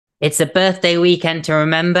It's a birthday weekend to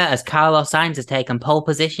remember as Carlos Sainz has taken pole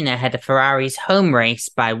position ahead of Ferrari's home race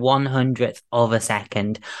by 100th of a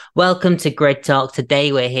second. Welcome to Grid Talk.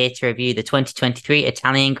 Today we're here to review the 2023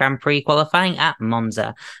 Italian Grand Prix qualifying at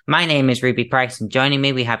Monza. My name is Ruby Price and joining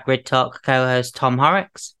me we have Grid Talk co-host Tom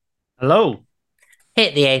Horrocks. Hello.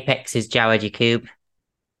 Hit the Apex is Jawad Yacoub.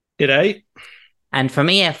 G'day. And from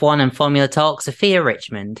EF1 and Formula Talk, Sophia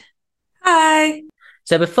Richmond. Hi.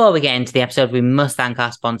 So before we get into the episode, we must thank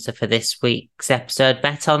our sponsor for this week's episode,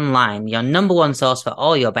 Bet Online, your number one source for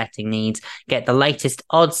all your betting needs. Get the latest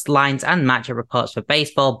odds, lines, and matchup reports for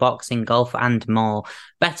baseball, boxing, golf, and more.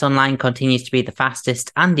 Bet Online continues to be the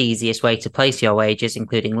fastest and easiest way to place your wagers,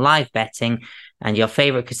 including live betting and your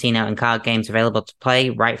favorite casino and card games available to play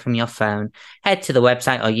right from your phone. Head to the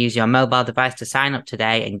website or use your mobile device to sign up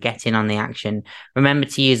today and get in on the action. Remember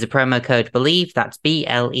to use the promo code BELIEVE, that's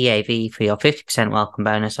BLEAV, for your 50% welcome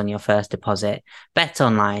bonus on your first deposit. Bet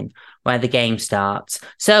Online, where the game starts.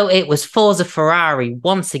 So it was Forza Ferrari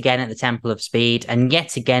once again at the Temple of Speed, and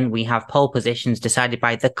yet again we have pole positions decided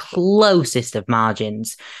by the closest of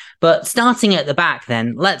margins. But starting at the back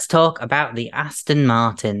then, let's talk about the Aston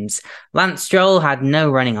Martins. Lance Stroll had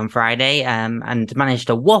no running on Friday and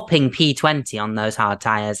managed a whopping P20 on those hard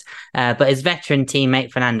tyres, but his veteran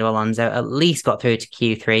teammate Fernando Alonso at least got through to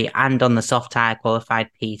Q3 and on the soft tyre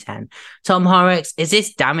qualified P10. Tom Horrocks, is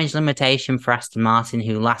this damage limitation for Aston Martin,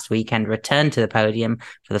 who last weekend returned to the podium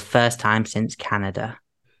for the first time since Canada?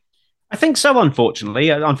 I think so, unfortunately.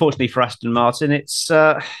 Unfortunately for Aston Martin,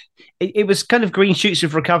 it was kind of green shoots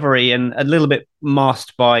of recovery and a little bit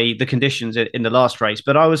masked by the conditions in the last race.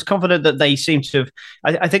 But I was confident that they seemed to have.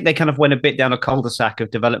 I think they kind of went a bit down a cul-de-sac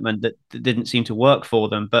of development that didn't seem to work for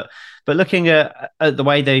them. But looking at the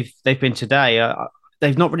way they've been today,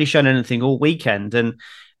 they've not really shown anything all weekend.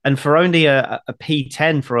 And for only a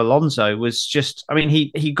P10 for Alonso was just, I mean,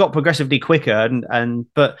 he got progressively quicker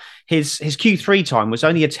but his Q3 time was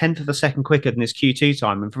only a tenth of a second quicker than his Q2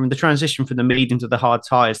 time. And from the transition from the medium to the hard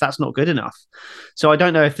tyres, that's not good enough. So I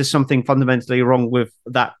don't know if there's something fundamentally wrong with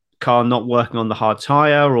that car not working on the hard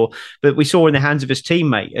tyre, but we saw in the hands of his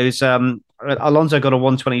teammate, it was Alonso got a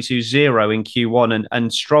 122.0 in Q1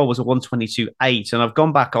 and Stroll was a 122.8. And I've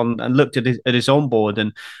gone back on and looked at his onboard,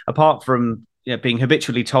 and apart from being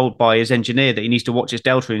habitually told by his engineer that he needs to watch his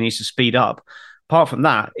delta and he needs to speed up. Apart from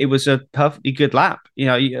that, it was a perfectly good lap.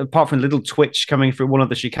 Apart from a little twitch coming through one of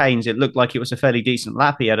the chicanes, it looked like it was a fairly decent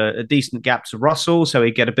lap. He had a decent gap to Russell, so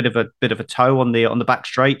he'd get a bit of a toe on the back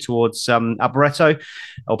straight towards Alboreto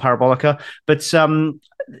or Parabolica. But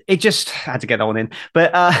it just had to get that one in.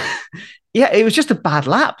 But yeah, it was just a bad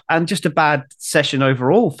lap and just a bad session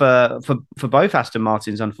overall for both Aston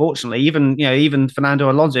Martins. Unfortunately, even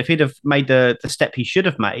Fernando Alonso, if he'd have made the step he should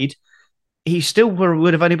have made, he still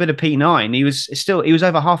would have only been a P9. He was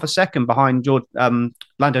over half a second behind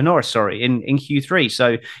Lando Norris, sorry, in Q3.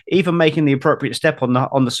 So even making the appropriate step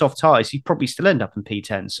on the soft tyres, he'd probably still end up in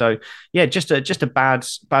P10. So yeah, just a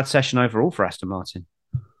bad session overall for Aston Martin.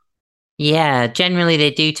 Yeah, generally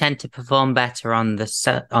they do tend to perform better on the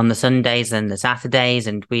Sundays than the Saturdays,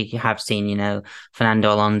 and we have seen,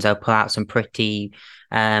 Fernando Alonso pull out some pretty,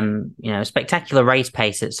 spectacular race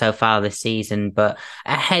pace so far this season. But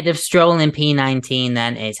ahead of Stroll in P19,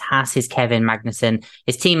 then is Haas's Kevin Magnussen.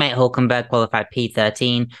 His teammate Hulkenberg qualified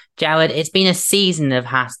P13. Jawad, it's been a season of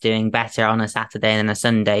Haas doing better on a Saturday than a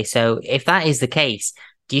Sunday. So if that is the case,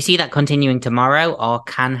 do you see that continuing tomorrow, or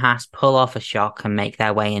can Haas pull off a shock and make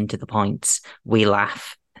their way into the points? We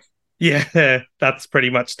laugh. Yeah, that's pretty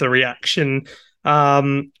much the reaction.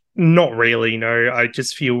 Not really, no. I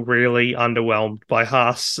just feel really underwhelmed by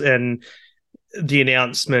Haas and the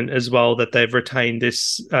announcement as well that they've retained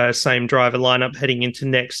this same driver lineup heading into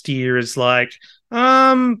next year is like,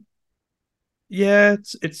 yeah,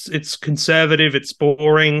 it's conservative, it's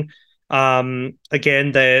boring.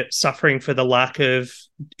 Again, they're suffering for the lack of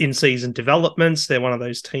in-season developments. They're one of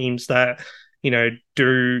those teams that,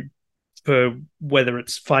 do, for whether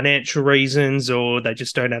it's financial reasons or they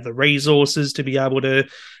just don't have the resources to be able to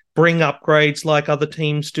bring upgrades like other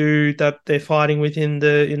teams do that they're fighting with in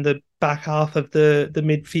the back half of the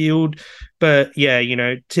midfield. But yeah,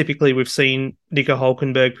 typically we've seen Nico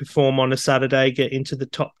Hulkenberg perform on a Saturday, get into the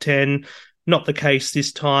top 10. Not the case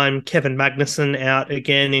this time. Kevin Magnussen out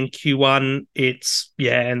again in Q1.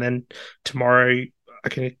 And then tomorrow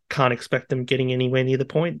I can't expect them getting anywhere near the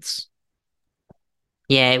points.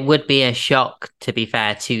 Yeah, it would be a shock, to be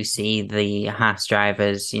fair, to see the Haas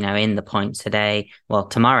drivers, in the points today. Well,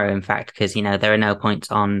 tomorrow, in fact, because, there are no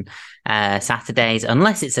points on Saturdays,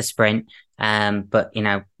 unless it's a sprint. But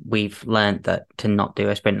we've learned that to not do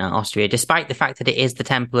a sprint at Austria, despite the fact that it is the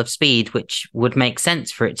Temple of Speed, which would make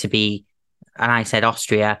sense for it to be. And I said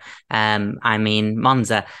Austria, I mean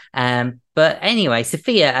Monza. But anyway,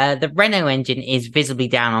 Sophia, the Renault engine is visibly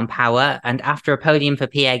down on power, and after a podium for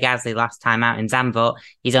Pierre Gasly last time out in Zandvoort,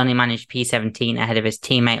 he's only managed P17 ahead of his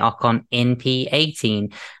teammate Ocon in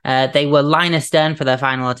P18. They were line astern for their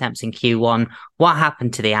final attempts in Q1. What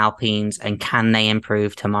happened to the Alpines, and can they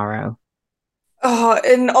improve tomorrow?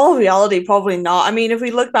 In all reality, probably not. I mean, if we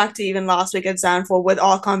look back to even last week at Zandvoort with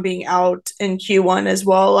Ocon being out in Q1 as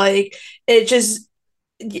well, like it just,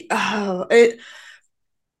 it.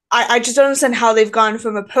 I just don't understand how they've gone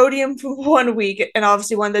from a podium for 1 week and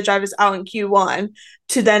obviously one of the drivers out in Q1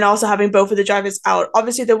 to then also having both of the drivers out.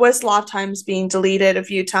 Obviously, there was lap times being deleted a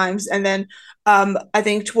few times, and then I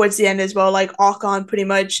think towards the end as well, like Ocon pretty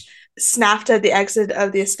much snapped at the exit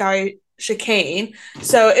of the Ascari chicane.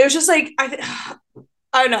 So it was just like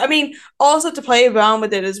I don't know. I mean, also to play around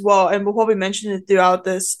with it as well, and we'll probably mention it throughout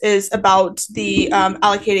this, is about the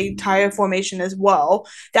allocating tire formation as well.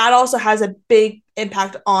 That also has a big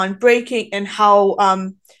impact on braking and how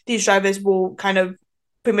these drivers will kind of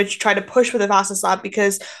pretty much try to push for the fastest lap,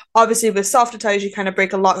 because obviously with softer tires you kind of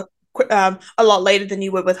brake a lot later than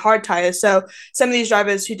you would with hard tires. So some of these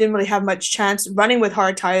drivers who didn't really have much chance running with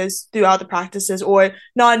hard tires throughout the practices, or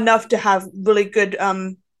not enough to have really good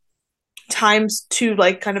times to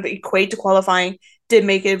like kind of equate to qualifying, did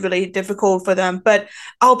make it really difficult for them. But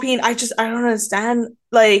Alpine, I don't understand.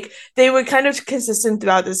 Like they were kind of consistent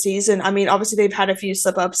throughout the season. I mean, obviously they've had a few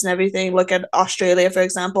slip ups and everything. Look at Australia, for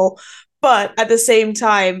example. But at the same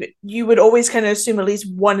time, you would always kind of assume at least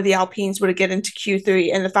one of the Alpines would get into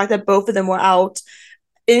Q3. And the fact that both of them were out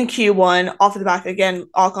in Q1, off of the back again,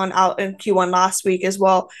 Ocon out in Q1 last week as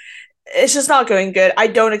well, it's just not going good. I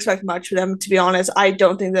don't expect much for them, to be honest. I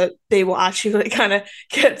don't think that they will actually really kind of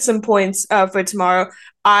get some points for tomorrow.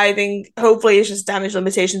 I think hopefully it's just damage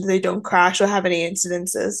limitation that they don't crash or have any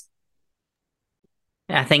incidences.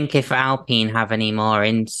 I think if Alpine have any more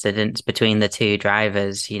incidents between the two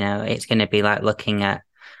drivers, it's going to be like looking at,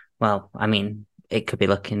 well, I mean, it could be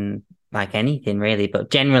looking like anything really,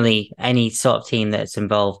 but generally any sort of team that's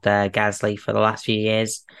involved Gasly for the last few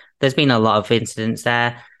years, there's been a lot of incidents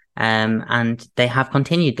there. And they have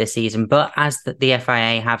continued this season, but as the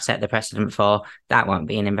FIA have set the precedent for, that won't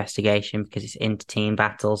be an investigation because it's inter-team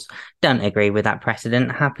battles. Don't agree with that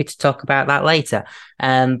precedent. Happy to talk about that later.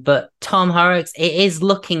 But Tom Horrocks, it is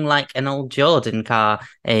looking like an old Jordan car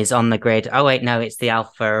is on the grid. Oh wait, no, it's the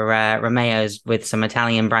Alfa Romeos with some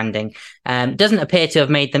Italian branding. Doesn't appear to have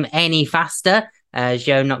made them any faster.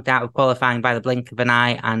 Zhou knocked out of qualifying by the blink of an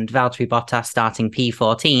eye, and Valtteri Bottas starting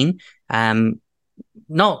P14.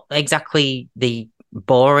 Not exactly the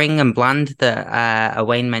boring and bland that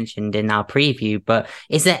Wayne mentioned in our preview, but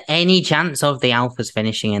is there any chance of the Alphas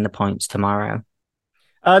finishing in the points tomorrow?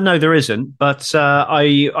 No, there isn't. But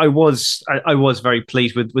I was very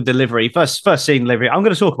pleased with the livery. First seeing livery. I'm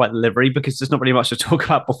going to talk about the livery because there's not really much to talk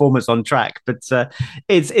about performance on track. But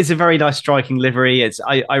it's a very nice striking livery.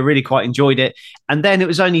 I really quite enjoyed it. And then it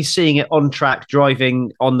was only seeing it on track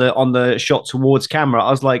driving on the shot towards camera.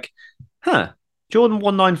 I was like, huh. Jordan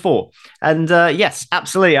 194. And yes,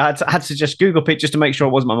 absolutely. I had to just Google it just to make sure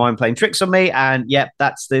it wasn't my mind playing tricks on me. And yep,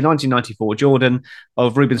 that's the 1994 Jordan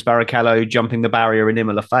of Rubens Barrichello jumping the barrier in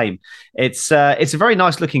Imola fame. It's a very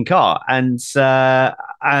nice looking car. And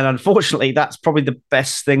unfortunately, that's probably the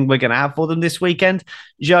best thing we're going to have for them this weekend.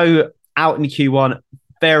 Zhou out in Q1,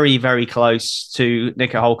 very, very close to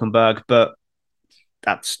Nico Hulkenberg, but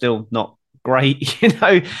that's still not great.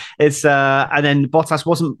 It's and then Bottas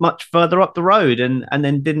wasn't much further up the road and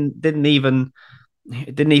then didn't even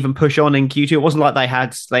push on in Q2. It wasn't like they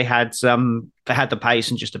had the pace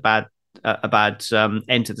and just a bad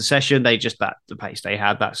end to the session. They just the pace they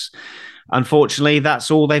had. That's unfortunately that's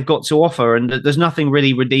all they've got to offer, and there's nothing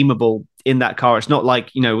really redeemable in that car. It's not like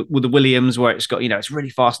with the Williams where it's got it's really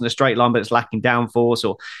fast in a straight line but it's lacking downforce,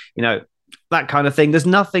 or that kind of thing. There's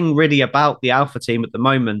nothing really about the Alpha team at the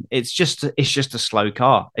moment. It's just a slow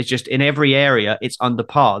car. It's just in every area it's under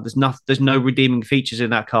par. There's no redeeming features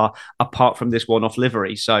in that car apart from this one-off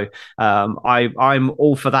livery. So I'm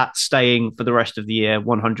all for that staying for the rest of the year,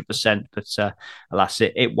 100%. But alas,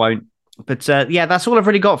 it won't. But yeah, that's all I've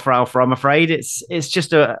really got for Alpha. I'm afraid it's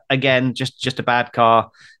just a bad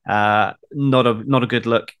car. Not a good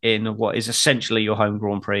look in what is essentially your home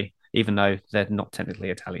Grand Prix, even though they're not technically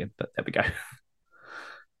Italian, but there we go.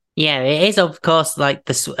 Yeah, it is, of course, like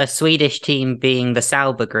a Swedish team being the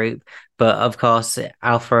Sauber group, but of course,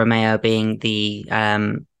 Alfa Romeo being the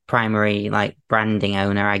primary like branding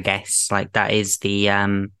owner, I guess. Like that is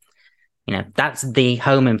the that's the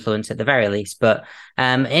home influence at the very least. But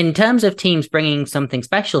in terms of teams bringing something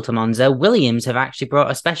special to Monza, Williams have actually brought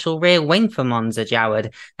a special rear wing for Monza,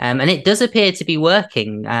 Joward, and it does appear to be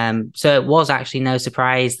working. So it was actually no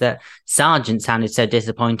surprise that Sargent sounded so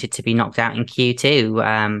disappointed to be knocked out in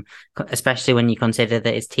Q2, especially when you consider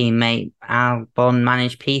that his teammate Albon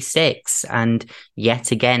managed P6 and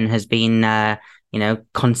yet again has been,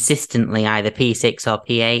 consistently either P6 or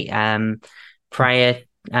P8 prior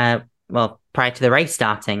to the race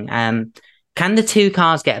starting. Can the two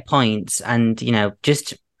cars get points? And,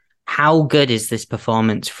 just how good is this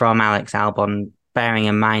performance from Alex Albon, bearing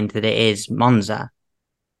in mind that it is Monza?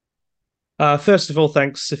 First of all,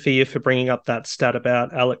 thanks, Sophia, for bringing up that stat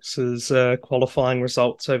about Alex's qualifying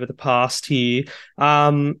results over the past year.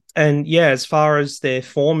 And yeah, as far as their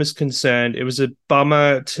form is concerned, it was a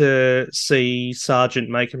bummer to see Sargent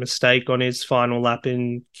make a mistake on his final lap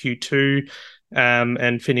in Q2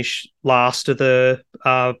 and finish last of the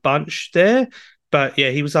bunch there. But yeah,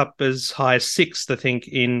 he was up as high as 6th, I think,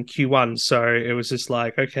 in Q1. So it was just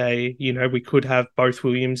like, okay, we could have both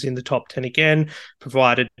Williams in the top 10 again,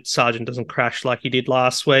 provided Sargent doesn't crash like he did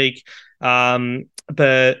last week. But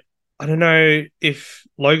I don't know if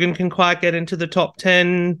Logan can quite get into the top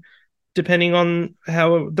 10, depending on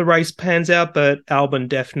how the race pans out. But Albon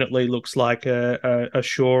definitely looks like a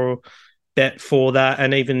sure bet for that.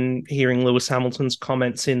 And even hearing Lewis Hamilton's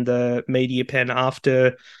comments in the media pen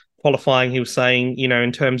after qualifying, he was saying,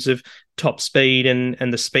 in terms of top speed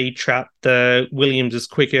and the speed trap, the Williams is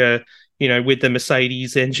quicker, with the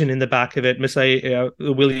Mercedes engine in the back of it. The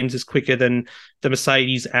Williams is quicker than the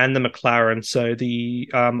Mercedes and the McLaren. So the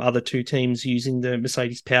other two teams using the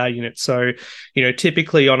Mercedes power unit. So,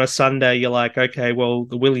 typically on a Sunday, you're like, okay, well,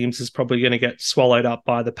 the Williams is probably going to get swallowed up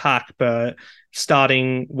by the pack, but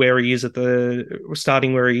starting where he is with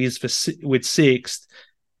 6th,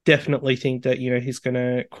 definitely think that he's going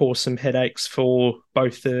to cause some headaches for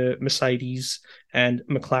both the Mercedes and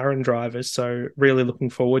McLaren drivers. So really looking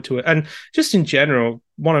forward to it. And just in general,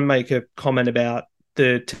 want to make a comment about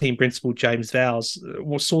the team principal James Vowles.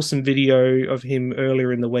 We saw some video of him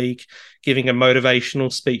earlier in the week giving a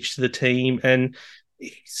motivational speech to the team, and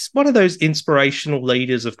he's one of those inspirational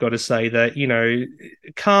leaders, I've got to say, that,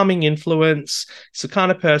 calming influence. It's the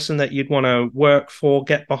kind of person that you'd want to work for,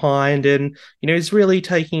 get behind, and, he's really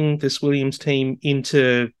taking this Williams team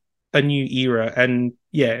into a new era. And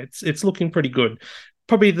yeah, it's looking pretty good.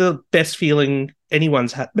 Probably the best feeling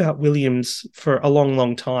anyone's had about Williams for a long,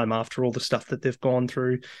 long time after all the stuff that they've gone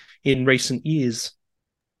through in recent years.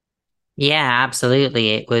 Yeah, absolutely.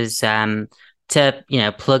 It was to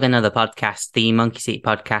plug another podcast, the Monkey Seat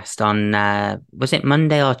podcast on was it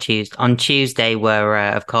Monday or Tuesday? On Tuesday, were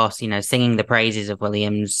of course singing the praises of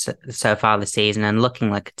Williams so far this season and looking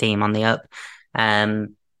like a team on the up.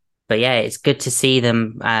 But yeah, it's good to see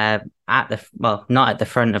them not at the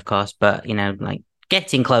front, of course, but like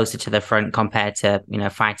getting closer to the front compared to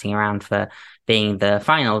fighting around for being the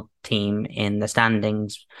final team in the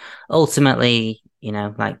standings. Ultimately,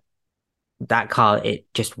 like, that car, it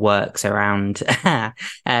just works around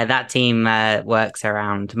that team works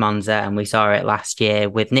around Monza, and we saw it last year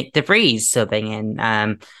with Nick De Vries subbing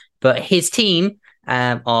in. But his team,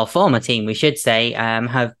 or former team, we should say,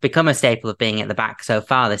 have become a staple of being at the back so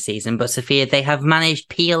far this season. But Sophia, they have managed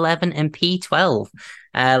P11 and P12.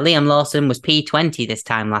 Liam Lawson was P20 this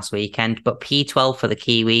time last weekend, but P12 for the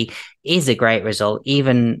Kiwi is a great result,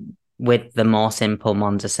 even with the more simple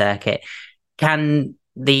Monza circuit. Can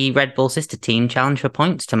the Red Bull sister team challenge for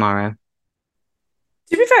points tomorrow?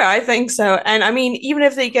 To be fair, I think so. And I mean, even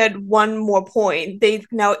if they get one more point, they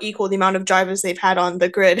now equal the amount of drivers they've had on the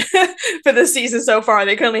grid for the season so far.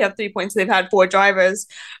 They currently have 3 points. They've had 4 drivers.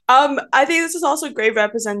 I think this is also great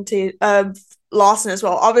representation of Lawson as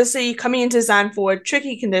well. Obviously, coming into Zandvoort,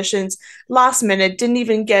 tricky conditions, last minute, didn't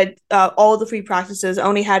even get all the free practices,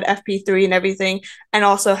 only had FP3 and everything, and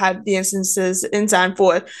also had the instances in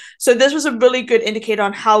Zandvoort. So this was a really good indicator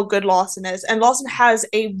on how good Lawson is. And Lawson has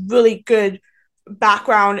a really good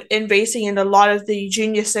background in racing in a lot of the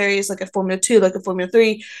junior series, like a Formula 2, like a Formula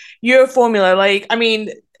 3, Euro Formula. Like, I mean,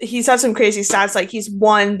 he's had some crazy stats. Like, he's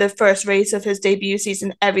won the first race of his debut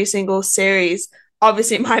season every single series,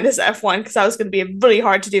 obviously minus F1, because that was going to be really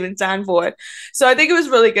hard to do in Zandvoort. So I think it was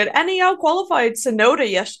really good. And he out-qualified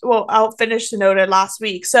Tsunoda out-finished Tsunoda last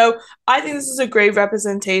week. So I think this is a great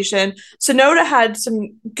representation. Tsunoda had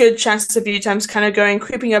some good chances a few times, kind of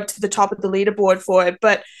creeping up to the top of the leaderboard for it.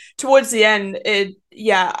 But towards the end,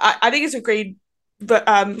 I think it's a great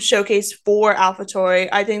showcase for AlphaTauri.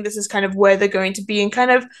 I think this is kind of where they're going to be and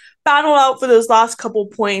kind of battle out for those last couple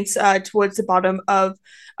points towards the bottom of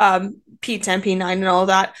P10, P9, and all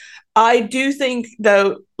that. I do think,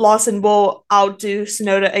 though, Lawson will outdo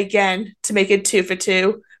Tsunoda again to make it 2 for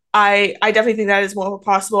 2. I definitely think that is more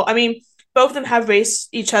possible. I mean, both of them have raced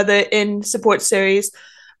each other in support series,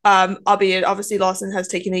 albeit obviously Lawson has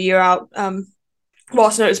taken a year out.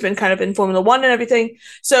 Lawson has been kind of in Formula One and everything.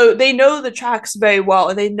 So they know the tracks very well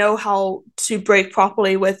and they know how to brake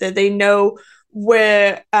properly with it. They know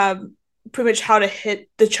where pretty much how to hit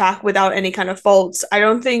the track without any kind of faults. I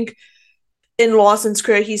don't think in Lawson's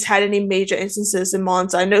career he's had any major instances in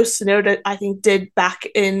Monza. I know Tsunoda, I think, did back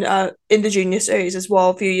in the junior series as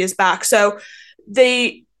well a few years back. So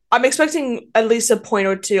I'm expecting at least a point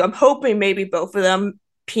or two. I'm hoping maybe both of them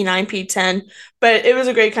P9, P10, but it was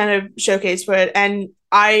a great kind of showcase for it. And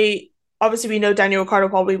we know Daniel Ricciardo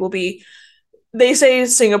probably will be. They say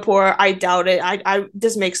Singapore. I doubt it. I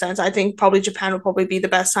doesn't make sense. I think probably Japan will probably be the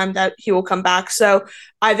best time that he will come back. So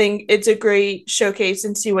I think it's a great showcase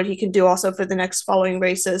and see what he can do also for the next following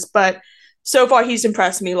races. But so far he's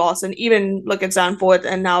impressed me, Lawson. Even look at Zandvoort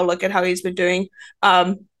and now look at how he's been doing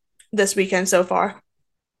this weekend so far.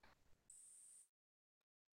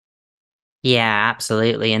 Yeah,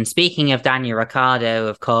 absolutely. And speaking of Daniel Ricciardo,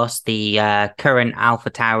 of course, the current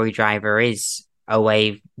AlphaTauri driver is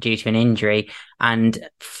away due to an injury. And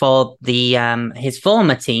for the his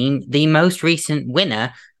former team, the most recent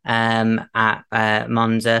winner at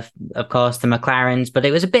Monza, of course, the McLarens, but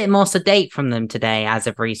it was a bit more sedate from them today as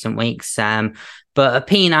of recent weeks. But a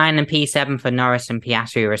P9 and P7 for Norris and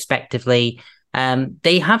Piastri, respectively.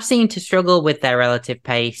 They have seemed to struggle with their relative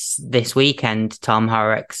pace this weekend, Tom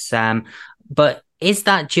Horrocks. But is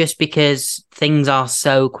that just because things are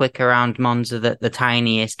so quick around Monza that the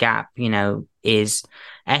tiniest gap, is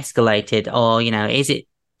escalated? Or, is it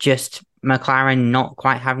just McLaren not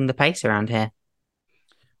quite having the pace around here?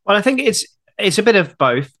 Well, I think it's a bit of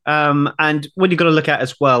both. And what you've got to look at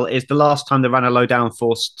as well is the last time they ran a low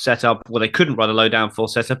downforce setup, well, they couldn't run a low downforce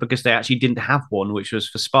setup because they actually didn't have one, which was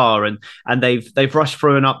for Spa, and they've rushed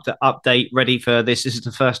through an update ready for this. This is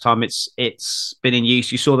the first time it's been in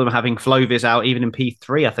use. You saw them having Flovis out, even in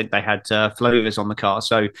P3. I think they had Flovis on the car.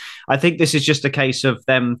 So I think this is just a case of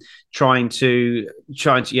them trying to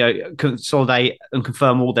consolidate and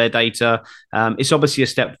confirm all their data. It's obviously a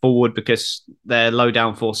step forward because their low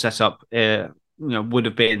downforce setup would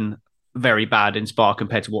have been very bad in Spa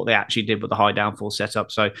compared to what they actually did with the high downforce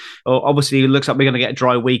setup. So obviously it looks like we're going to get a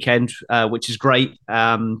dry weekend, which is great.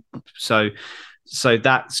 So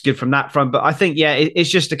that's good from that front. But I think, it's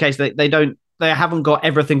just a case that they haven't got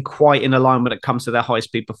everything quite in a line when it comes to their high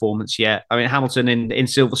speed performance yet. I mean, Hamilton in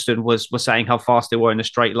Silverstone was saying how fast they were in a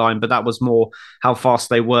straight line, but that was more how fast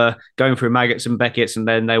they were going through Maggots and Beckett's, and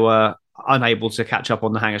then they were unable to catch up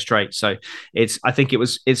on the Hangar Straight. So I think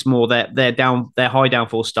it's more their high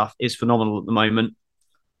downforce stuff is phenomenal at the moment,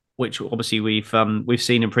 which obviously we've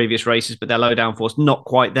seen in previous races, but their low downforce not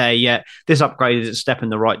quite there yet. This upgrade is a step in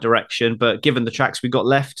the right direction, but given the tracks we've got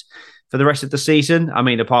left for the rest of the season, I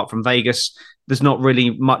mean, apart from Vegas, there's not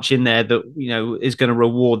really much in there that is going to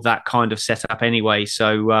reward that kind of setup anyway.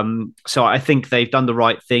 So I think they've done the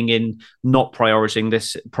right thing in not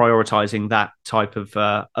prioritizing that type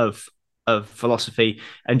of philosophy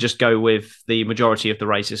and just go with the majority of the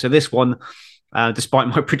races. So this one, despite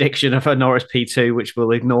my prediction of a Norris P2, which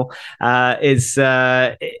we'll ignore, is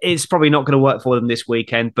probably not going to work for them this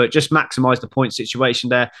weekend, but just maximise the point situation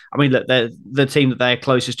there. I mean, look, the team that they're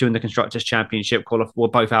closest to in the Constructors' Championship were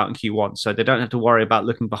both out in Q1, so they don't have to worry about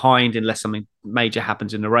looking behind unless something major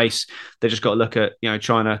happens in the race. They just got to look at,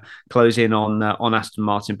 trying to close in on Aston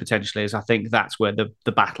Martin potentially, as I think that's where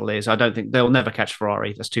the battle is. I don't think they'll never catch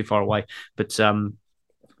Ferrari. That's too far away. But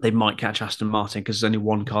they might catch Aston Martin because there's only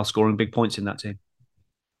one car scoring big points in that team.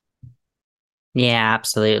 Yeah,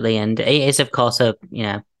 absolutely. And it is, of course, a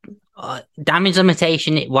damage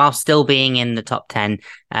limitation while still being in the top 10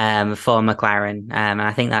 for McLaren. And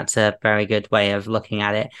I think that's a very good way of looking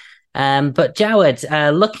at it. But Jawed,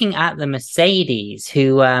 looking at the Mercedes,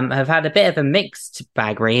 who have had a bit of a mixed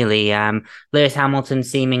bag, really. Lewis Hamilton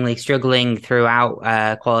seemingly struggling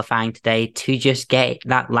throughout qualifying today to just get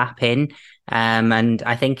that lap in. And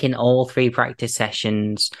I think in all 3 practice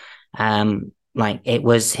sessions, it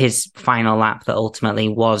was his final lap that ultimately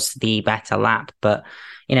was the better lap. But,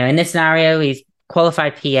 in this scenario, he's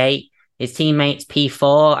qualified P8, his teammates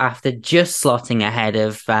P4 after just slotting ahead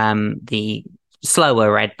of the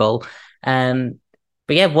slower Red Bull. But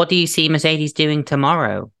yeah, what do you see Mercedes doing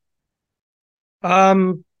tomorrow?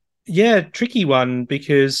 Tricky one,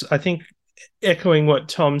 because I think echoing what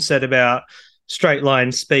Tom said about straight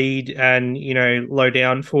line speed and, low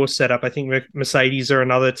downforce setup. I think Mercedes are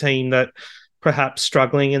another team that perhaps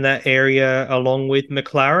struggling in that area along with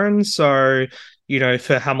McLaren. So,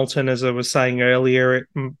 for Hamilton, as I was saying earlier, it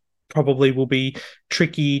probably will be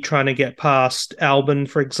tricky trying to get past Albon,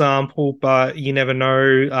 for example, but you never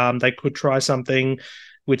know. They could try something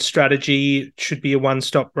with strategy. It should be a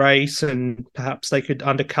one-stop race, and perhaps they could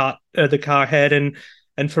undercut the car ahead.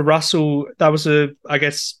 And for Russell, that was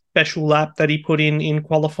special lap that he put in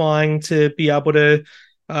qualifying to be able to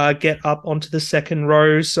get up onto the second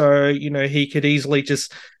row. So, he could easily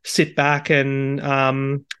just sit back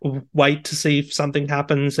and wait to see if something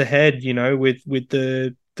happens ahead, with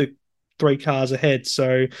the three cars ahead.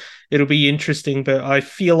 So it'll be interesting, but I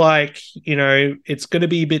feel like, it's going to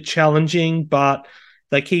be a bit challenging, but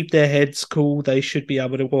they keep their heads cool. They should be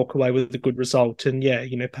able to walk away with a good result. And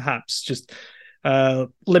perhaps just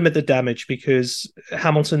limit the damage, because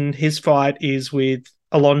Hamilton, his fight is with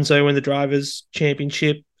Alonso in the Drivers'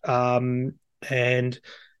 Championship. And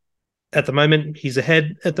at the moment, he's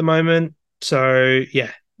ahead at the moment. So,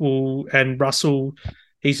 and Russell,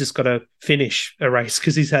 he's just got to finish a race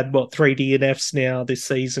because he's had, 3 DNFs now this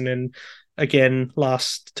season. And again,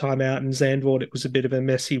 last time out in Zandvoort, it was a bit of a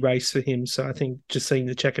messy race for him. So I think just seeing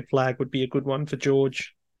the checkered flag would be a good one for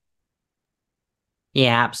George.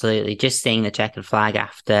 Yeah, absolutely. Just seeing the checkered flag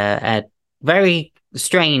after a very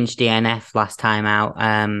strange DNF last time out,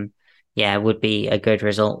 would be a good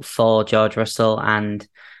result for George Russell. And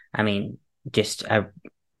I mean, just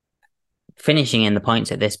finishing in the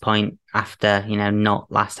points at this point after,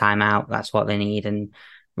 not last time out, that's what they need. And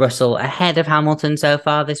Russell ahead of Hamilton so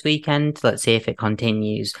far this weekend. Let's see if it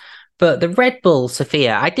continues. But the Red Bull,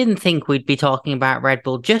 Sophia, I didn't think we'd be talking about Red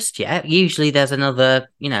Bull just yet. Usually there's another,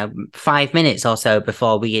 5 minutes or so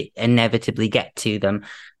before we inevitably get to them.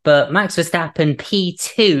 But Max Verstappen,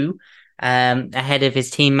 P2, ahead of his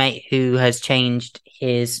teammate who has changed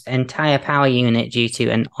his entire power unit due to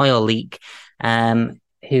an oil leak,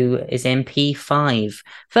 who is in P5.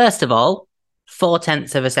 First of all,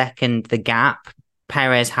 0.4 of a second, the gap,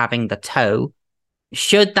 Perez having the toe.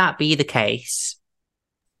 Should that be the case?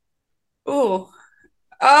 Oh,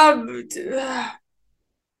 I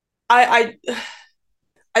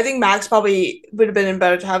think Max probably would have been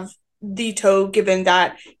better to have the toe, given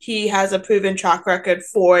that he has a proven track record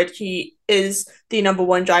for it. He is the number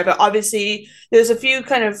one driver. Obviously, there's a few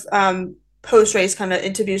kind of post-race kind of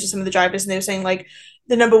interviews with some of the drivers, and they were saying like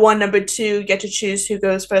the number one, number two get to choose who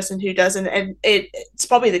goes first and who doesn't, and it's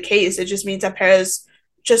probably the case. It just means that Perez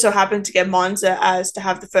just so happened to get Monza as to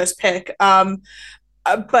have the first pick.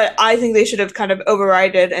 But I think they should have kind of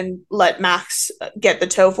overridden and let Max get the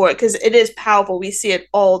toe for it, because it is powerful. We see it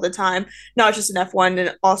all the time, not just in F1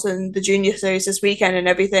 and also in the junior series this weekend and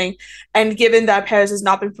everything. And given that Perez has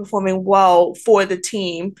not been performing well for the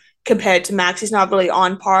team compared to Max, he's not really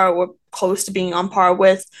on par or close to being on par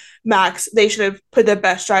with Max. They should have put their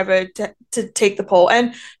best driver to take the pole.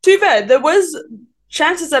 And to be fair, there was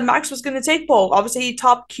chances that Max was going to take pole. Obviously, he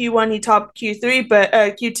topped Q1, he topped Q3, but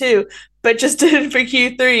Q2, but just did it for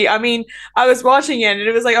Q3. I mean, I was watching it, and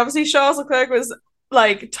it was like, obviously Charles Leclerc was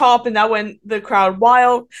like top, and that went the crowd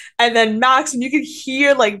wild. And then Max, and you could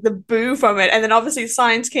hear like the boo from it. And then obviously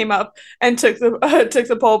Sainz came up and took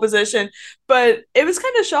the pole position. But it was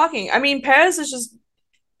kind of shocking. I mean, Perez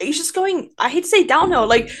he's just going, I hate to say downhill.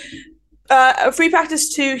 Like free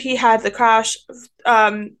practice 2, he had the crash.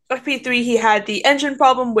 FP3, he had the engine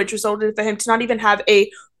problem, which resulted for him to not even have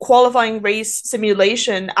a qualifying race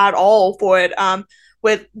simulation at all for it,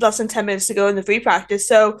 with less than 10 minutes to go in the free practice.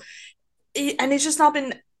 So, and he's just not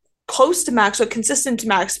been close to Max or consistent to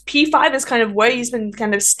Max. P5 is kind of where he's been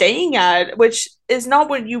kind of staying at, which is not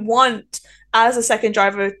what you want as a second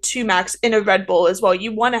driver to Max in a Red Bull as well.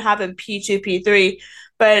 You want to have him P2, P3,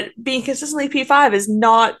 but being consistently P5 is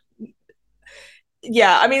not.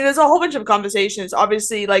 Yeah, I mean, there's a whole bunch of conversations.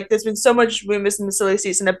 Obviously, like there's been so much rumors in the silly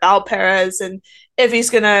season about Perez and if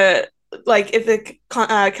he's gonna if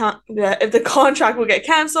the contract will get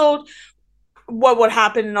canceled, what would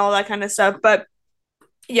happen and all that kind of stuff. But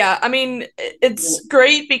yeah, I mean, it's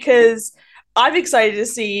great because I'm excited to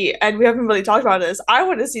see, and we haven't really talked about this, I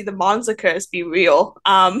want to see the Monza curse be real.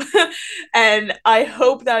 And I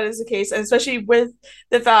hope that is the case, and especially with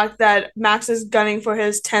the fact that Max is gunning for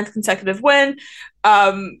his 10th consecutive win.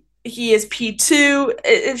 He is P2.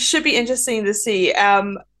 It should be interesting to see.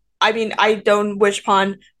 I mean, I don't wish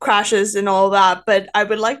upon crashes and all that, but I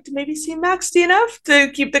would like to maybe see Max DNF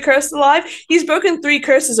to keep the curse alive. He's broken 3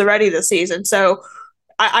 curses already this season, so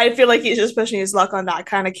I feel like he's just pushing his luck on that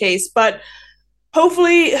kind of case. But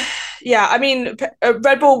Hopefully, yeah. I mean,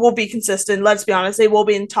 Red Bull will be consistent. Let's be honest; they will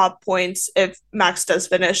be in top points if Max does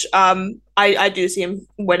finish. I do see him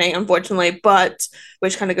winning, unfortunately, but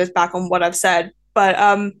which kind of goes back on what I've said. But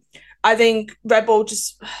I think Red Bull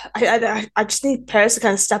just, I just need Paris to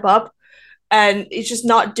kind of step up, and he's just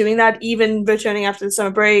not doing that. Even returning after the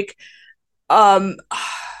summer break, um,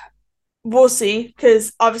 we'll see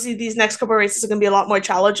because obviously these next couple of races are going to be a lot more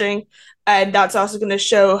challenging, and that's also going to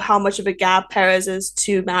show how much of a gap Perez is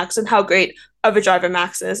to Max and how great of a driver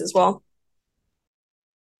Max is as well.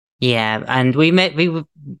 Yeah, and we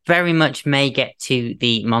very much may get to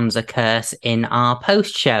the Monza curse in our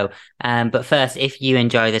post show. But first, if you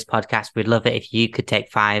enjoy this podcast, we'd love it if you could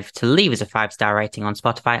take 5 to leave us a 5-star rating on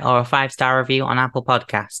Spotify or a 5-star review on Apple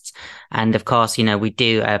Podcasts. And of course, we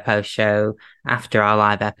do a post show after our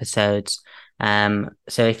live episodes.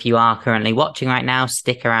 So if you are currently watching right now,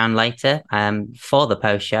 stick around later for the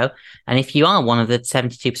post show. And if you are one of the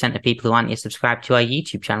 72% of people who aren't yet subscribed to our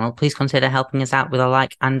YouTube channel, please consider helping us out with a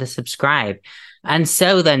like and a subscribe. And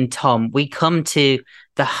so then, Tom, we come to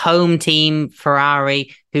the home team,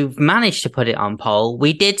 Ferrari, who've managed to put it on pole.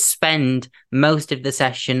 We did spend most of the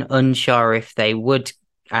session unsure if they would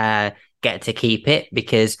get to keep it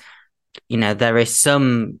because, there is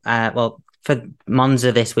some, for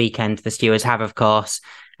Monza this weekend, the stewards have, of course,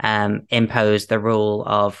 imposed the rule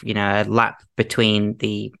of, a lap between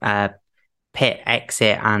the pit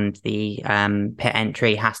exit and the pit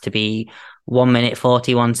entry has to be 1 minute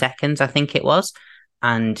 41 seconds, I think it was.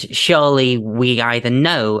 And surely we either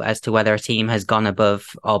know as to whether a team has gone above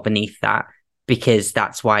or beneath that, because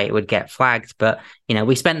that's why it would get flagged. But,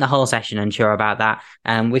 we spent the whole session unsure about that.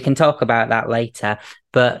 We can talk about that later.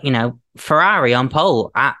 But, Ferrari on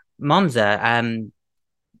pole at Monza,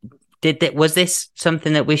 was this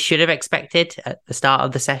something that we should have expected at the start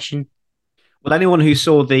of the session? Well, anyone who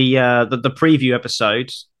saw the preview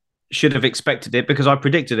episode should have expected it because I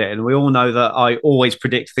predicted it, and we all know that I always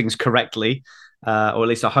predict things correctly, or at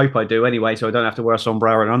least I hope I do anyway, so I don't have to wear a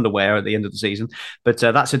sombrero and underwear at the end of the season. But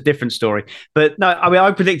that's a different story. But no, I mean,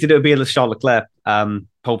 I predicted it would be a Charles Leclerc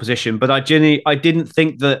pole position, but I didn't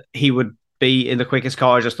think that he would be in the quickest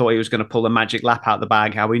car. I just thought he was going to pull a magic lap out of the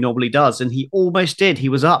bag, how he normally does, and he almost did. He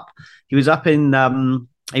was up in.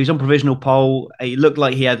 He was on provisional pole. He looked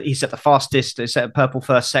like he set the fastest. He set a purple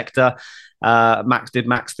first sector. Max did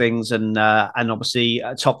Max things and obviously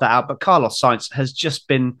topped that out. But Carlos Sainz has just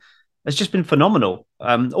been phenomenal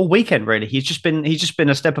all weekend. Really, he's just been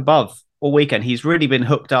a step above all weekend. He's really been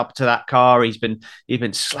hooked up to that car. He's been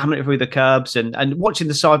slamming it through the curbs and watching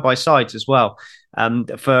the side by sides as well.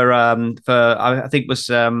 For I think it was.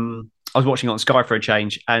 I was watching it on Sky for a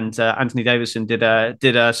change, and Anthony Davidson did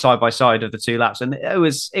a side by side of the two laps, and it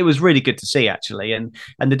was really good to see actually, and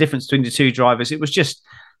the difference between the two drivers. It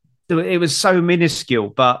was so minuscule,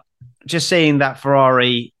 but just seeing that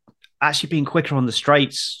Ferrari actually being quicker on the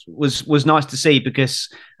straights was nice to see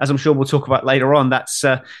because, as I'm sure we'll talk about later on, that's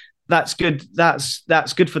good.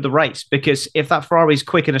 That's good for the race because if that Ferrari is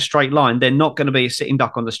quick in a straight line, they're not going to be a sitting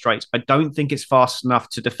duck on the straights. I don't think it's fast enough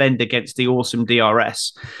to defend against the awesome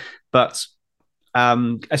DRS. But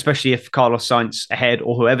especially if Carlos Sainz ahead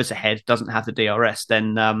or whoever's ahead doesn't have the DRS,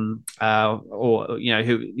 then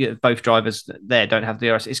both drivers there don't have the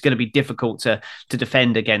DRS, it's going to be difficult to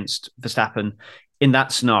defend against Verstappen in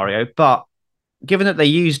that scenario. But given that they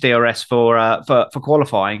use DRS for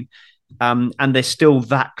qualifying, and they're still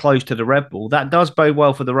that close to the Red Bull, that does bode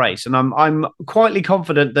well for the race. And I'm quietly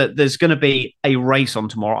confident that there's going to be a race on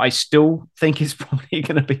tomorrow. I still think it's probably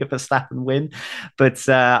going to be a Verstappen win, but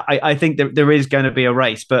I think there is going to be a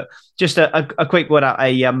race. But just a quick word out,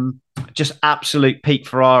 just absolute peak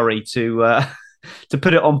Ferrari to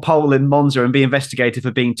put it on pole in Monza and be investigated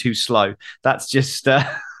for being too slow. That's just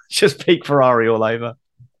peak Ferrari all over.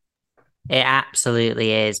 It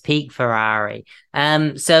absolutely is peak Ferrari.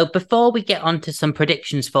 So before we get on to some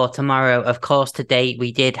predictions for tomorrow, of course, today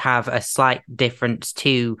we did have a slight difference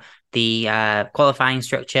to the qualifying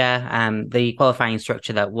structure. The qualifying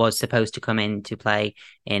structure that was supposed to come into play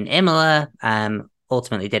in Imola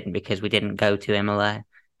ultimately didn't because we didn't go to Imola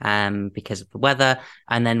because of the weather,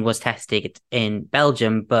 and then was tested in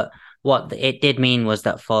Belgium. But what it did mean was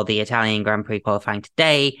that for the Italian Grand Prix qualifying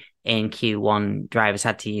today, in Q1, drivers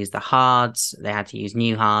had to use the hards. They had to use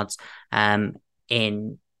new hards. In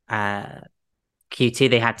Q2,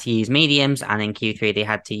 they had to use mediums. And in Q3, they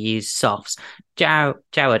had to use softs.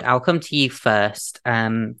 Jawad, I'll come to you first.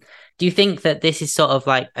 Do you think that this is sort of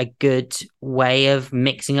like a good way of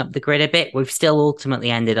mixing up the grid a bit? We've still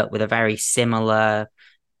ultimately ended up with a very similar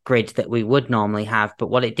grid that we would normally have.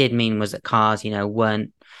 But what it did mean was that cars,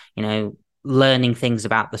 weren't, learning things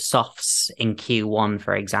about the softs in Q1,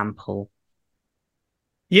 for example?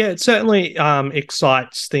 Yeah, it certainly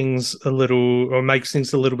excites things a little, or makes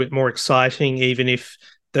things a little bit more exciting, even if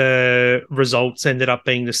the results ended up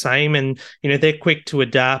being the same. And, they're quick to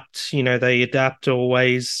adapt. They adapt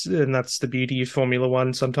always, and that's the beauty of Formula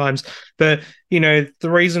One sometimes. But, the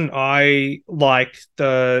reason I like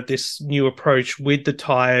this new approach with the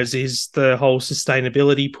tires is the whole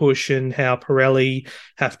sustainability push and how Pirelli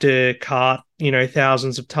have to cart,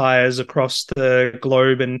 thousands of tires across the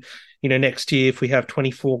globe. And next year if we have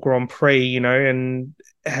 24 Grand Prix, and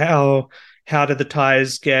how do the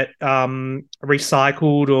tires get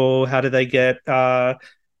recycled, or how do they get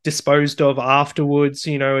disposed of afterwards?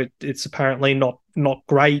 It's apparently not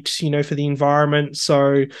great, for the environment.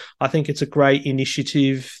 So I think it's a great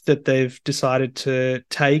initiative that they've decided to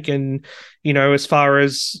take. And as far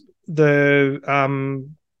as the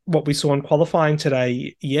what we saw in qualifying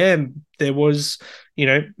today, yeah, there was,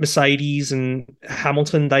 Mercedes and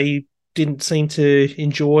Hamilton, they didn't seem to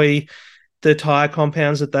enjoy the tire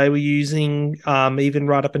compounds that they were using, even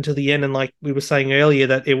right up until the end. And like we were saying earlier,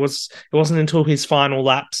 that it wasn't until his final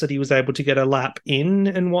laps that he was able to get a lap in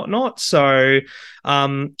and whatnot. So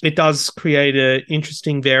it does create an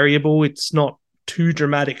interesting variable. It's not too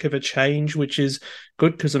dramatic of a change, which is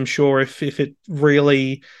good, because I'm sure if it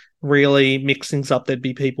really mix things up, there'd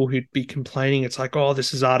be people who'd be complaining. It's like, oh,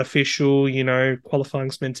 this is artificial,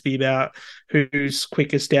 qualifying's meant to be about who's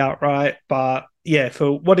quickest outright. But yeah,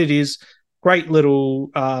 for what it is, great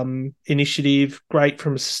little initiative, great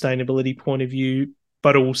from a sustainability point of view,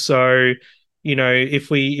 but also, if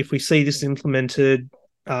we see this implemented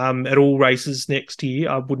at all races next year,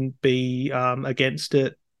 I wouldn't be against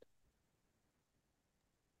it.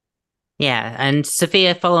 Yeah, and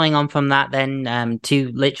Sophia, following on from that, then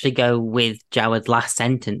to literally go with Jawad's last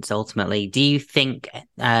sentence, ultimately, do you think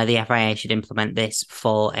the FIA should implement this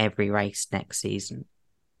for every race next season?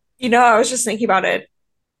 I was just thinking about it.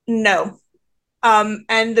 No.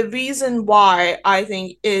 And the reason why I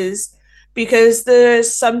think is because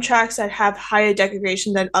there's some tracks that have higher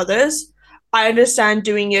degradation than others. I understand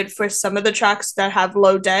doing it for some of the tracks that have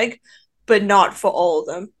low deg, but not for all of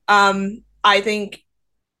them. I think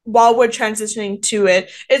while we're transitioning to it,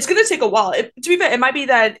 it's going to take a while. To be fair, it might be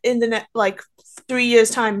that in the 3 years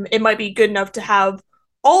time, it might be good enough to have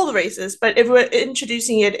all the races. But if we're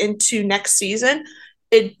introducing it into next season,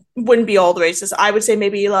 it wouldn't be all the races. I would say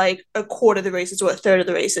maybe like a quarter of the races or a third of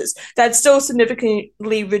the races. That still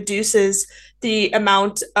significantly reduces the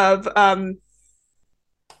amount of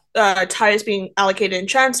tires being allocated and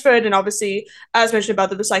transferred, and obviously, as mentioned, about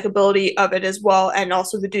the recyclability of it as well, and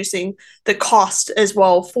also reducing the cost as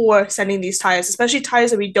well for sending these tires, especially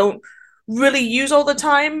tires that we don't really use all the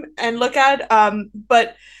time and look at.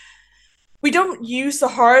 But we don't use the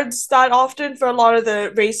hards that often for a lot of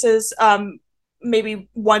the races. Maybe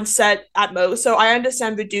one set at most. So I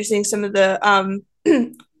understand reducing some of the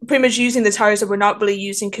pretty much using the tires that we're not really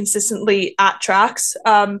using consistently at tracks.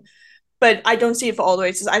 But I don't see it for all the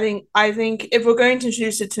races. I think if we're going to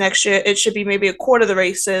introduce it to next year, it should be maybe a quarter of the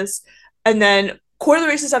races, and then quarter of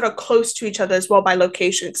the races that are close to each other as well by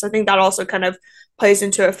location. Because I think that also kind of plays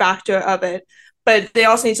into a factor of it. But they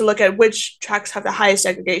also need to look at which tracks have the highest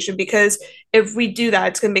segregation, because if we do that,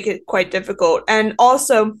 it's going to make it quite difficult. And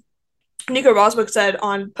also, Nico Rosberg said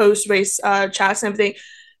on post-race chats and everything,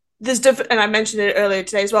 there's different, and I mentioned it earlier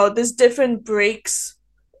today as well, there's different brake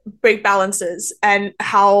balances and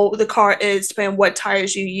how the car is depending on what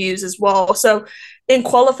tires you use as well. So in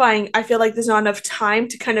qualifying, I feel like there's not enough time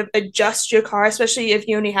to kind of adjust your car, especially if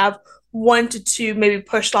you only have 1 to 2 maybe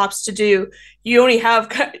push laps to do. You only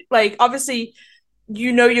have obviously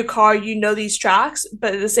your car, these tracks,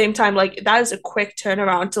 but at the same time, that is a quick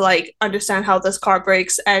turnaround to understand how this car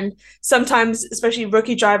brakes. And sometimes, especially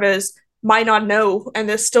rookie drivers, might not know, and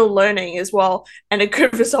they're still learning as well, and it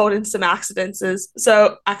could result in some accidents.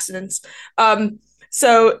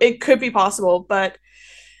 So it could be possible, but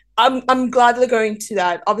I'm glad they're going to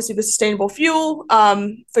that. Obviously, with sustainable fuel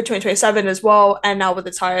for 2027 as well, and now with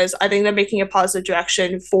the tires, I think they're making a positive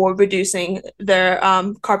direction for reducing their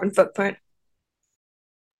carbon footprint.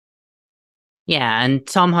 Yeah, and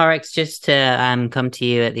Tom Horrocks, just to come to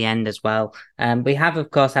you at the end as well. We have, of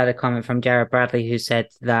course, had a comment from Jared Bradley who said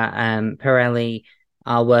that Pirelli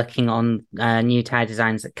are working on new tyre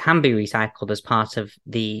designs that can be recycled as part of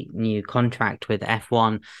the new contract with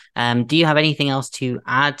F1. Do you have anything else to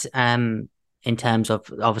add in terms of,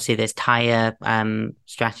 obviously, this tyre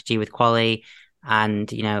strategy with quali, and,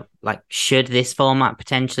 should this format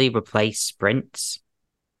potentially replace sprints?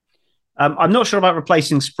 I'm not sure about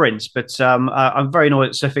replacing sprints, but I'm very annoyed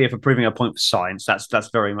at Sophia for proving a point for science. That's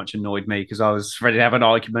very much annoyed me because I was ready to have an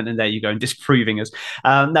argument, and there you go, and disproving us.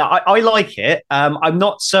 No, I like it. I'm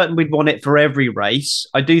not certain we'd want it for every race.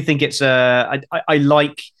 I do think it's I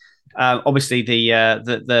like. Obviously,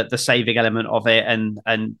 the saving element of it, and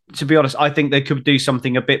to be honest, I think they could do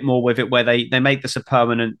something a bit more with it, where they make this a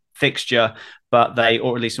permanent fixture, but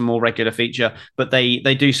or at least a more regular feature, but they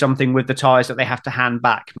do something with the tires that they have to hand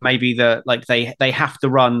back. Maybe they have to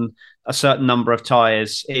run a certain number of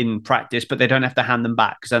tires in practice, but they don't have to hand them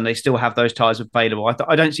back because then they still have those tires available.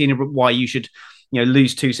 I don't see any why you should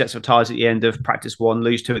lose 2 sets of tires at the end of practice 1,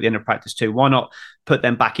 lose 2 at the end of practice 2. Why not put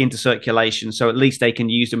them back into circulation so at least they can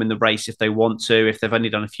use them in the race if they want to, if they've only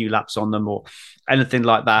done a few laps on them or anything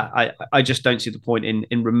like that. I just don't see the point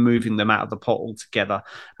in removing them out of the pot altogether.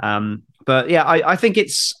 But yeah, I think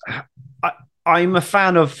I'm a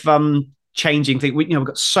fan of changing things. We've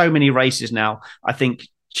got so many races now. I think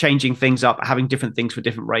changing things up, having different things for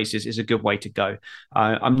different races is a good way to go.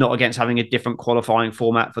 I'm not against having a different qualifying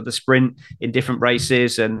format for the sprint in different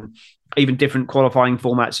races, and even different qualifying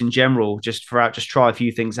formats in general, just try a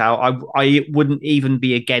few things out. I wouldn't even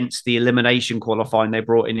be against the elimination qualifying they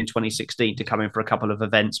brought in 2016 to come in for a couple of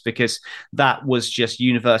events, because that was just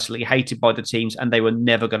universally hated by the teams and they were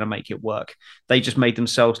never going to make it work. They just made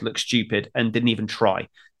themselves look stupid and didn't even try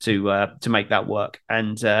to make that work.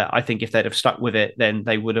 And I think if they'd have stuck with it, then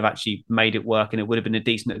they would have actually made it work and it would have been a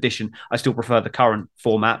decent addition. I still prefer the current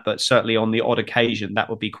format, but certainly on the odd occasion, that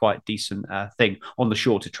would be quite a decent thing on the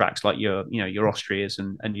shorter tracks like your Austrias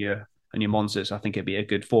and your Monzas. I think it'd be a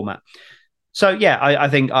good format. So yeah, I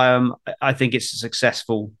think it's a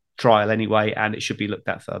successful trial anyway, and it should be looked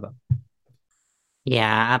at further.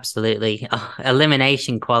 Yeah, absolutely.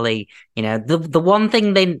 Elimination quali, the one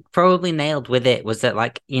thing they probably nailed with it was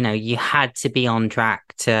that, you had to be on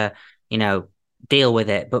track to, deal with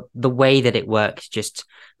it. But the way that it worked just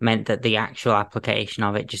meant that the actual application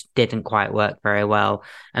of it just didn't quite work very well.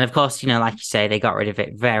 And of course, like you say, they got rid of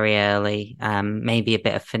it very early. Maybe a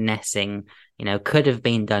bit of finessing, could have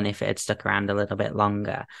been done if it had stuck around a little bit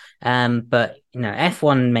longer. But,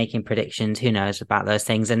 F1 making predictions, who knows about those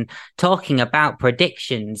things. And talking about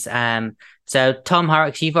predictions, so Tom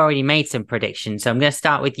Horrocks, you've already made some predictions. So I'm going to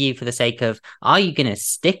start with you for the sake of, are you going to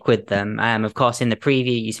stick with them? Of course, in the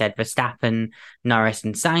preview, you said Verstappen, Norris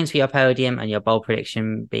and Sainz for your podium, and your bold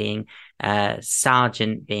prediction being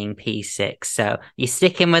Sargent being P6. So you're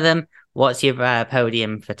sticking with them. What's your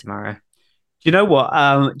podium for tomorrow? You know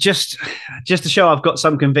what? Just to show I've got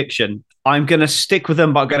some conviction, I'm going to stick with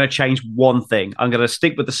them, but I'm going to change one thing. I'm going to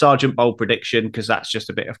stick with the Sargent bold prediction because that's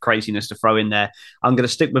just a bit of craziness to throw in there. I'm going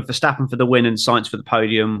to stick with Verstappen for the win and Sainz for the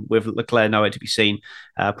podium, with Leclerc nowhere to be seen,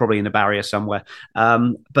 probably in the barrier somewhere.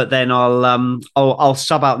 But then I'll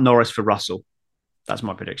sub out Norris for Russell. That's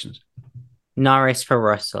my predictions. Norris for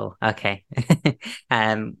Russell. Okay.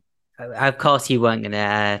 Of course, you weren't going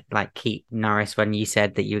to keep Norris when you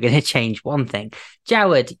said that you were going to change one thing.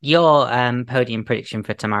 Jawad, your podium prediction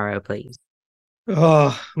for tomorrow, please.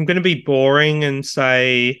 Oh, I'm going to be boring and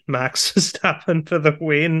say Max Verstappen for the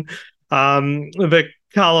win. But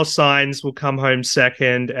Carlos Sainz will come home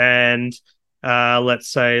second, and let's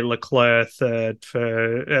say Leclerc third.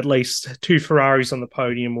 For at least 2 Ferraris on the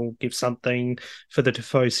podium will give something for the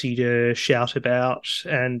Tifosi to shout about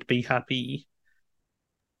and be happy.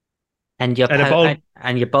 And your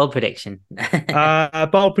bold prediction.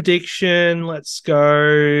 Bold prediction. Let's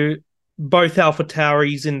go. Both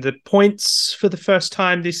AlphaTauris in the points for the first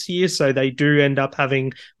time this year, so they do end up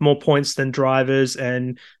having more points than drivers,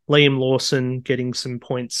 and Liam Lawson getting some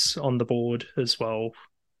points on the board as well.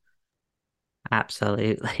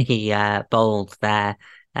 Absolutely, bold there.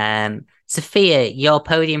 Sophia, your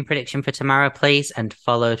podium prediction for tomorrow, please, and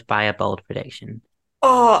followed by a bold prediction.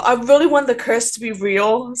 Oh, I really want the curse to be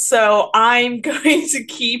real, so I'm going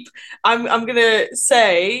to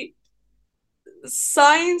say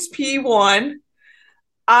Sainz P1.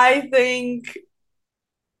 I think,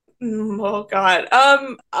 oh God,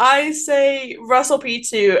 I say Russell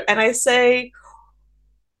P2, and I say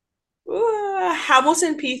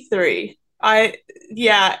Hamilton P3. I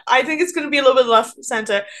think it's going to be a little bit left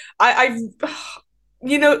center.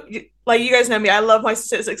 You guys know me, I love my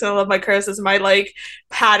statistics and I love my curses, my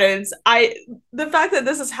patterns. The fact that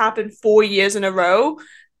this has happened 4 years in a row,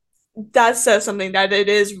 that says something, that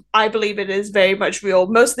I believe it is very much real.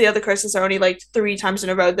 Most of the other curses are only 3 times in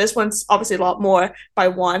a row. This one's obviously a lot more by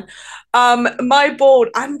 1. My bold,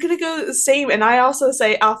 I'm gonna go the same, and I also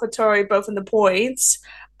say AlphaTauri both in the points.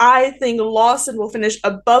 I think Lawson will finish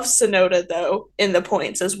above Tsunoda though in the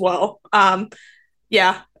points as well.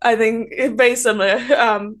 Yeah, I think very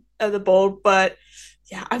similar. the bold, but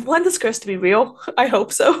yeah, I want this curse to be real. I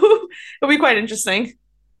hope so. It'll be quite interesting.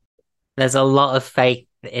 There's a lot of faith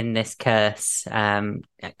in this curse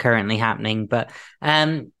currently happening. But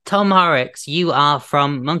Tom Horrocks, you are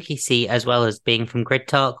from Monkey Seat as well as being from Grid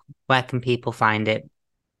Talk. Where can people find it?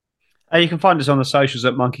 You can find us on the socials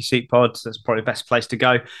at Monkey Seat Pod. That's probably the best place to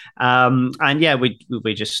go. And yeah, we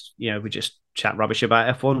just chat rubbish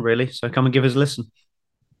about F1 really. So come and give us a listen.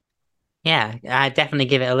 Yeah, I definitely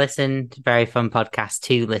give it a listen. Very fun podcast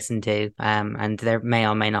to listen to. And there may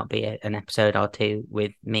or may not be an episode or two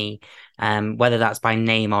with me. Whether that's by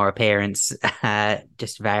name or appearance,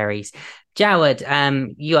 just varies.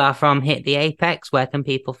 Jawad, you are from Hit the Apex. Where can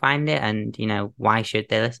people find it? And, why should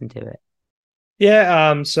they listen to it?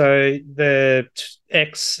 Yeah, so the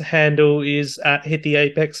X handle is at Hit the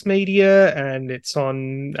Apex Media, and it's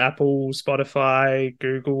on Apple, Spotify,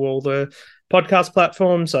 Google, all the podcast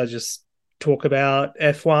platforms. I just talk about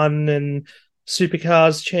F1 and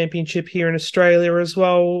Supercars Championship here in Australia as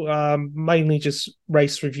well. Mainly just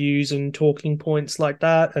race reviews and talking points like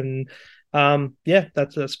that. And yeah,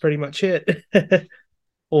 that's pretty much it.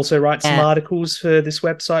 Also write some articles for this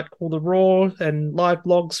website called The Raw and live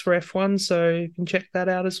blogs for F1, so you can check that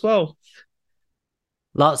out as well.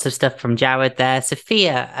 Lots of stuff from Jawad there.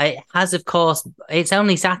 Sophia, it has, of course, it's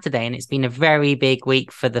only Saturday and it's been a very big week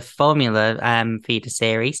for the Formula feeder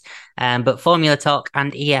series. But Formula Talk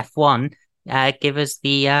and EF1, give us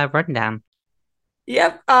the rundown.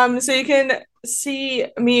 Yep. So you can see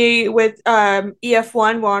me with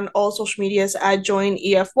EF1. We're on all social medias at Join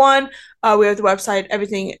EF1. We have the website,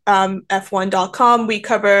 everything F1.com. We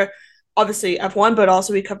cover obviously F1, but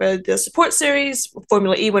also we cover the support series,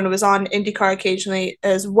 Formula E when it was on, IndyCar occasionally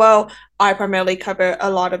as well. I primarily cover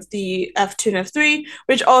a lot of the F2 and F3,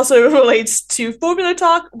 which also relates to Formula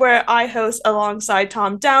Talk, where I host alongside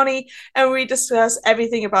Tom Downey, and we discuss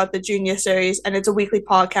everything about the Junior Series, and it's a weekly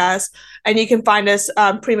podcast, and you can find us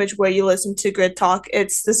pretty much where you listen to Grid Talk.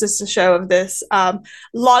 This is a show of this.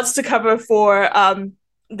 Lots to cover for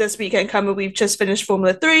this weekend coming. We've just finished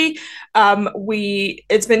Formula 3.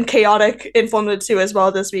 It's been chaotic in Formula 2 as well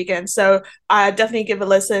this weekend. So definitely give a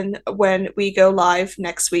listen when we go live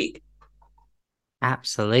next week.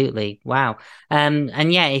 Absolutely. Wow.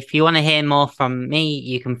 And yeah, if you want to hear more from me,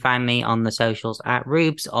 you can find me on the socials at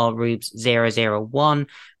Rubes or Rubes001.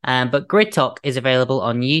 But Grid Talk is available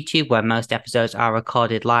on YouTube, where most episodes are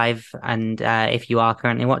recorded live. And if you are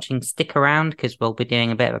currently watching, stick around because we'll be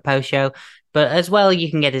doing a bit of a post show. But as well,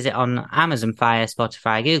 you can get it on Amazon Fire,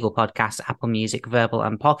 Spotify, Google Podcasts, Apple Music, Verbal,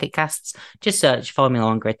 and Pocket Casts. Just search Formula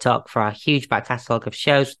One Grid Talk for our huge back catalogue of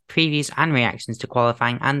shows, previews, and reactions to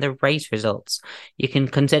qualifying and the race results. You can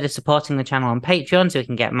consider supporting the channel on Patreon so we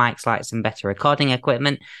can get mics, lights, and better recording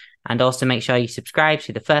equipment. And also make sure you subscribe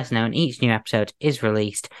so the first to know when each new episode is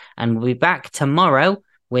released. And we'll be back tomorrow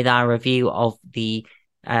with our review of the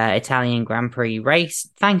Italian Grand Prix race.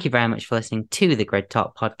 Thank you very much for listening to the Grid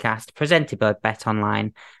Talk podcast presented by Bet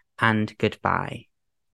Online, and goodbye.